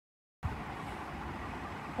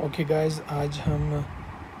Okay guys, आज हम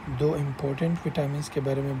दो इम्पोर्टेंट विटामिन्स के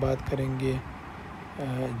बारे में बात करेंगे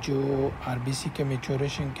जो आरबीसी के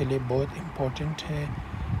मैच्योरेशन के लिए बहुत इम्पोर्टेंट है,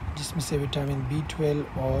 जिसमें से विटामिन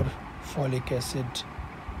B12 और फॉलिक एसिड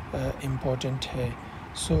इम्पोर्टेंट है।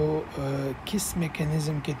 किस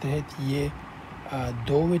मैकेनिज़्म के तहत ये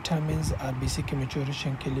दो विटामिन्स आरबीसी के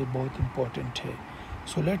मैच्योरेशन के लिए बहुत इम्पोर्टेंट है।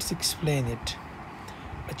 So let's explain it.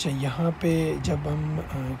 अच्छा, यहाँ पे जब हम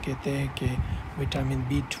कहते हैं कि विटामिन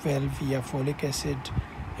B12 या फॉलिक एसिड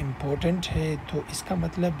इम्पोर्टेंट है, तो इसका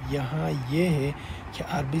मतलब यहाँ ये है कि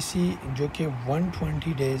आरबीसी जो कि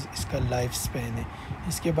 120 डेज़ इसका लाइफ स्पैन है,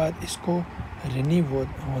 इसके बाद इसको रिन्यू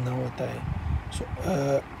होना होता है।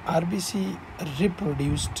 आरबीसी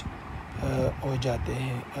रिप्रोड्यूस्ड हो जाते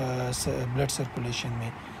हैं ब्लड सर्कुलेशन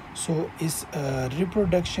में। इस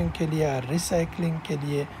रिप्रोडक्शन के लिए, रिसाइकलिंग के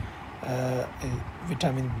लिए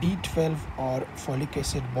विटामिन B12 और फॉलिक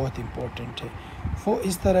एसिड बहुत इम्पोर्टेंट है। वो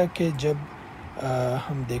इस तरह के जब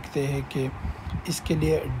हम देखते हैं कि इसके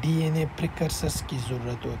लिए DNA प्रिकर्सर्स की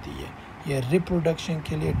ज़रूरत होती है, या रिप्रोडक्शन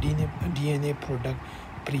के लिए DNA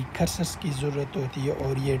प्रिकर्सर्स की ज़रूरत होती है,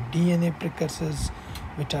 और ये DNA प्रिकर्सर्स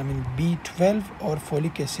विटामिन B12 और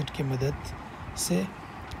फॉलिक एसिड की मदद से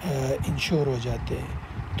इंश्योर हो जाते हैं।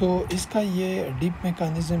 तो इसका ये डीप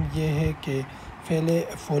मैकेनिज़्म ये है कि पहले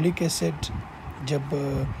फॉलिक एसिड जब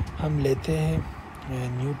हम लेते हैं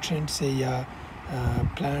न्यूट्रिएंट से या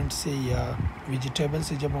प्लांट से या वेजिटेबल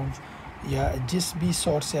से, जब हम या जिस भी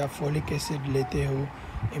सोर्स से आप फॉलिक एसिड लेते हो,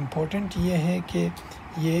 इम्पोर्टेंट ये है कि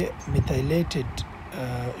ये मिथाइलेटेड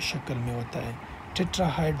शक्ल में होता है,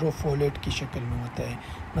 टेट्राहाइड्रोफोलेट की शक्ल में होता है।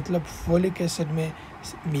 मतलब फॉलिक एसिड में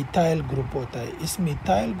मिथाइल ग्रुप होता है। इस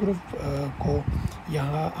मिथाइल ग्रुप को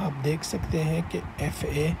यहाँ आप देख सकते हैं कि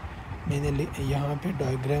Fa मैंने यहाँ पे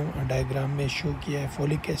डायग्राम में शो किया है।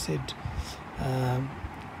 फॉलिक एसिड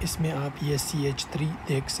इसमें आप ये CH3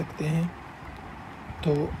 देख सकते हैं।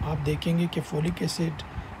 तो आप देखेंगे कि फॉलिक एसिड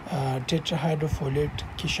टेट्राहाइड्रोफोलेट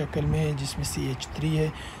की शक्ल में है, जिसमें CH3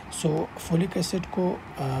 है। फॉलिक एसिड को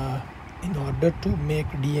in order to make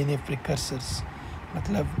DNA precursors,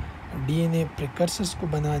 मतलब DNA प्रिकर्सर्स को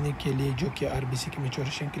बनाने के लिए, जो कि आरबीसी के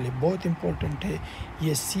मैच्योरेशन के लिए बहुत इम्पोर्टेंट है,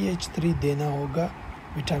 ये CH3 देना होगा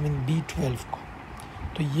विटामिन B12 को।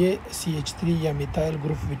 तो ये CH3 या मिथाइल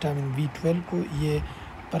ग्रुप विटामिन B12 को ये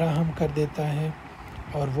फराहम कर देता है,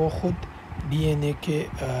 और वो ख़ुद DNA के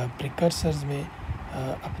प्रिकर्सर्स में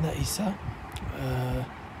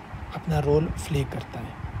अपना रोल प्ले करता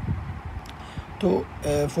है। तो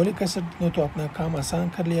फॉलिक एसिड ने तो अपना काम आसान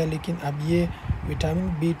कर लिया, लेकिन अब ये विटामिन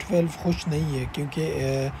B12 खुश नहीं है,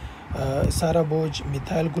 क्योंकि सारा बोझ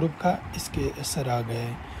मिथाइल ग्रुप का इसके सर आ गया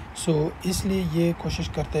है। इसलिए ये कोशिश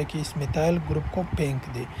करता है कि इस मिथाइल ग्रुप को फेंक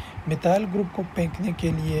दे। मिथाइल ग्रुप को फेंकने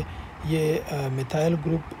के लिए ये मिथाइल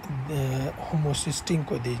ग्रुप होमोसिस्टीन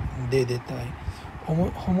को दे देता है।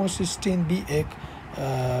 होमोसिस्टीन भी एक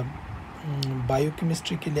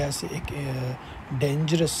बायोकेमिस्ट्री के लिहाज से एक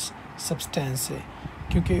डेंजरस सब्सटेंस है,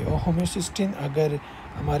 क्योंकि होमोसिस्टीन अगर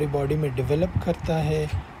हमारी बॉडी में डेवलप करता है,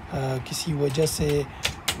 किसी वजह से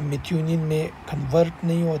मेथियोनिन में कन्वर्ट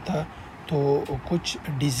नहीं होता, तो कुछ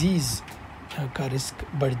डिज़ीज़ का रिस्क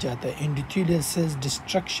बढ़ जाता है। एंडोथेलियल सेल्स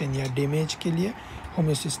डिस्ट्रक्शन या डैमेज के लिए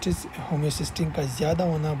होमोसिस्टीन का ज़्यादा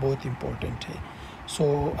होना बहुत इम्पोर्टेंट है।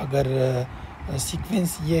 अगर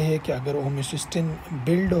सीक्वेंस ये है कि अगर होमोसिस्टीन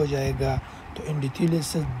बिल्ड हो जाएगा तो एंडोथेलियल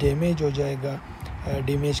सेल्स डैमेज हो जाएगा।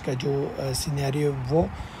 डैमेज का जो सिनेरियो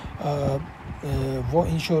वो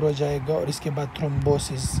इंश्योर हो जाएगा, और इसके बाद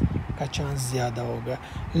थ्रोम्बोसिस का चांस ज़्यादा होगा।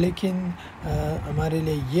 लेकिन हमारे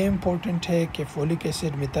लिए ये इम्पोर्टेंट है कि folic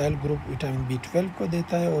acid methyl group vitamin B12 को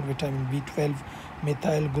देता है, और vitamin B12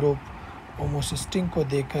 methyl group homocysteine को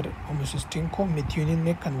देकर होमोसिस्टीन को मेथियोनिन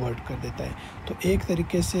में कन्वर्ट कर देता है। तो एक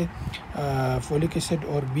तरीके से फॉलिक एसिड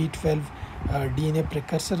और B12 DNA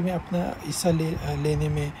प्रिकर्सर में अपना हिस्सा लेने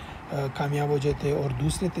में कामयाब हो जाते हैं, और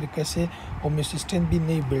दूसरे तरीके से होमोसिस्टीन भी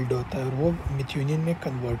नहीं बिल्ड होता है और वो मेथियोनिन में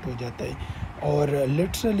कन्वर्ट हो जाता है, और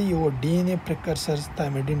लिटरली वो DNA प्रिकर्सर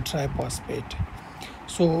थायमिडिन ट्राइफॉस्फेट।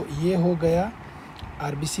 ये हो गया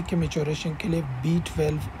आरबीसी के मैच्योरेशन के लिए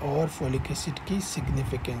B12 और फॉलिक एसिड की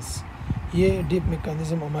सिग्निफिकेंस। ये डीप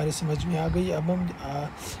मैकेनिज़्म हमारे समझ में आ गई। अब हम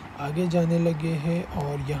आगे जाने लगे हैं,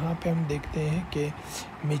 और यहाँ पे हम देखते हैं कि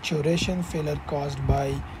maturation failure caused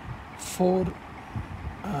by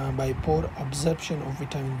pour absorption of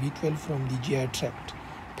vitamin B12 from the GI tract,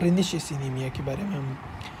 pernicious anaemia के बारे में हम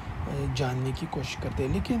जानने की कोशिश करते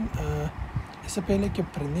हैं। लेकिन इससे पहले कि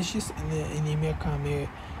पर्निशियस एनीमिया का हमें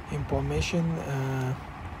इंफॉर्मेशन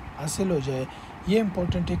हासिल हो जाए, ये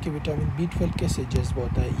इम्पोर्टेंट है कि विटामिन B12 कैसे जज्ब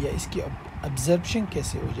होता है, या इसकी अब्जॉर्प्शन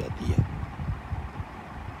कैसे हो जाती है।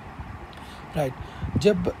 राइट।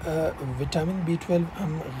 जब विटामिन B12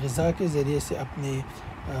 हम ग़िज़ा के ज़रिए से अपने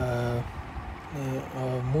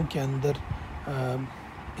मुंह के अंदर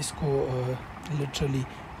इसको लिटरली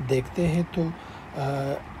देखते हैं तो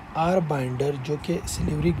आर बाइंडर जो कि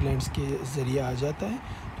सलिवरी ग्लैंड्स के ज़रिए आ जाता है,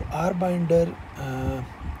 तो आर बाइंडर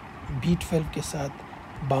B12 के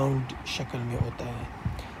साथ बाउंड शक्ल में होता है,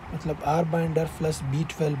 मतलब आर बाइंडर प्लस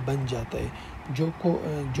B12 बन जाता है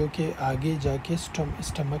जो कि आगे जाके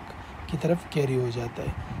स्टमक की तरफ कैरी हो जाता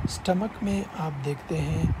है। स्टमक में आप देखते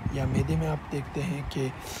हैं या मैदे में आप देखते हैं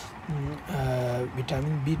कि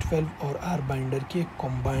विटामिन B12 और आर बाइंडर की एक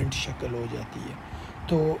कॉम्बाइंड शक्ल हो जाती है।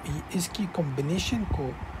 तो इसकी कॉम्बिनेशन को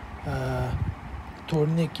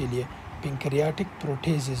तोड़ने के लिए पेंक्रियाटिक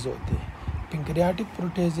प्रोटेजेस होते हैं। पेंक्रियाटिक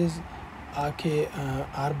प्रोटेजेस आके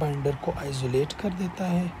आर बाइंडर को आइसोलेट कर देता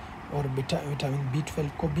है और विटामिन B12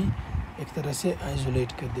 को भी एक तरह से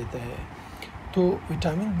आइसोलेट कर देता है। तो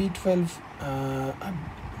विटामिन B12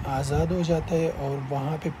 अब आज़ाद हो जाता है और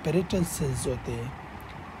वहाँ पे पेरिटल सेल्स होते हैं।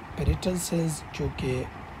 पेरिटल सेल्स जो कि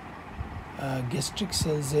गैस्ट्रिक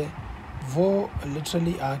सेल्स है, वो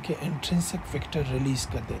लिटरली आके इंट्रिंसिक फैक्टर रिलीज़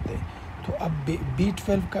कर देते हैं। तो अब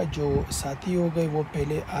B12 का जो साथी हो गए वो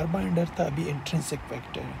पहले आर बाइंडर था, अभी इंट्रिंसिक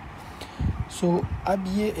फैक्टर है। सो अब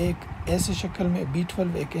ये एक ऐसी शक्ल में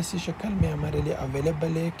B12 एक ऐसी शक्ल में हमारे लिए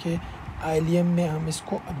अवेलेबल है कि आइलियम में हम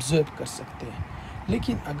इसको ऑब्ज़र्व कर सकते हैं।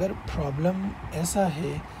 लेकिन अगर प्रॉब्लम ऐसा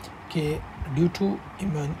है कि due to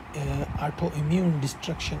auto immune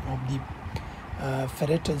destruction of the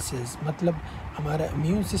parietal sales, मतलब हमारा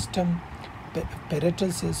इम्यून सिस्टम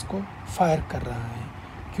पेरिटल सेल्स को फायर कर रहा है,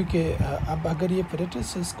 क्योंकि अब अगर ये पेरिटल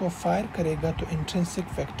सेल्स को फायर करेगा तो इंट्रिंसिक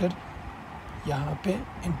फैक्टर यहाँ पे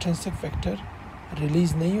इंट्रिंसिक फैक्टर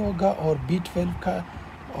रिलीज़ नहीं होगा और B12 का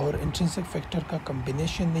और इंट्रिंसिक फैक्टर का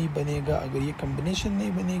कम्बिनेशन नहीं बनेगा। अगर ये कम्बिनेशन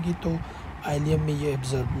नहीं बनेगी तो आइलियम में ये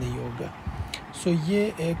ऑब्ज़र्व नहीं होगा। सो ये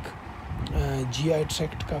एक GI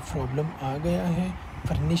ट्रैक्ट का प्रॉब्लम आ गया है,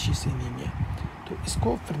 पर्निशियस एनीमिया। तो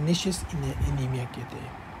इसको पर्निशियस एनीमिया कहते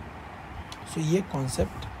हैं। सो ये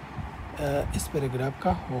कॉन्सेप्ट इस पैराग्राफ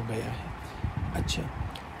का हो गया है। अच्छा,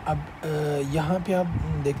 अब यहाँ पे आप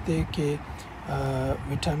देखते हैं कि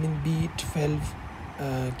विटामिन B12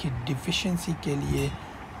 की डिफिशिएंसी के लिए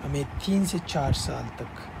हमें 3 से 4 साल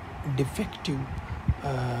तक डिफेक्टिव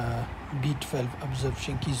B12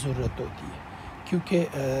 अब्जॉर्प्शन की ज़रूरत होती है, क्योंकि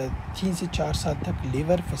 3 से 4 साल तक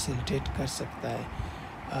लीवर फैसिलिटेट कर सकता है,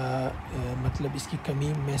 मतलब इसकी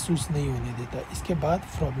कमी महसूस नहीं होने देता। इसके बाद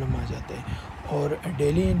प्रॉब्लम आ जाता है और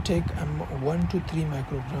डेली इनटेक हम 1 to 3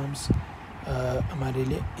 माइक्रोग्राम्स हमारे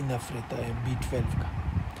लिए इनफ रहता है B12 का।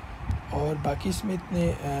 और बाकी इसमें इतने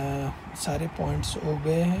सारे पॉइंट्स हो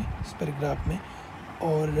गए हैं इस पैराग्राफ में।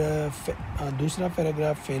 और दूसरा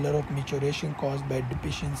paragraph failure of maturation caused by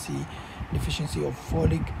deficiency of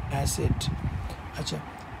folic acid. अच्छा,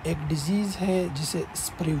 एक डिजीज़ है जिसे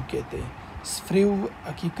स्प्रिव कहते हैं। स्प्रिव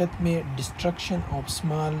हकीकत में destruction of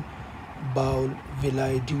small bowl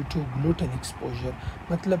villi due to gluten exposure,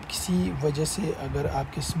 मतलब किसी वजह से अगर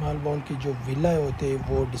आपके स्मॉल बाउल के जो विलाई होते हैं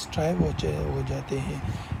वो डिस्ट्रॉय हो जाते हैं।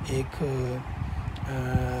 एक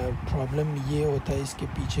प्रॉब्लम ये होता है इसके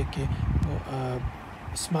पीछे के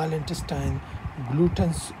स्मॉल इंटेस्टाइन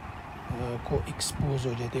ग्लूटेंस को एक्सपोज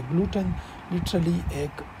हो जाते हैं। ग्लूटेन लिटरली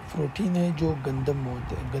एक प्रोटीन है जो गंदम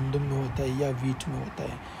में होता है या वीट में होता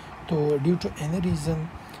है। तो ड्यू टू एनी रीज़न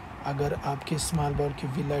अगर आपके स्मॉल बाउल के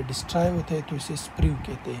विलाई डिस्ट्रॉय होते हैं तो इसे स्प्रिव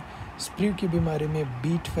कहते हैं। स्प्रिव की बीमारी में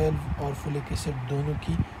B12 और फोलिक एसिड दोनों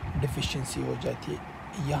की डिफिशिएंसी हो जाती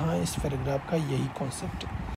है। यहाँ इस पैराग्राफ का यही कॉन्सेप्ट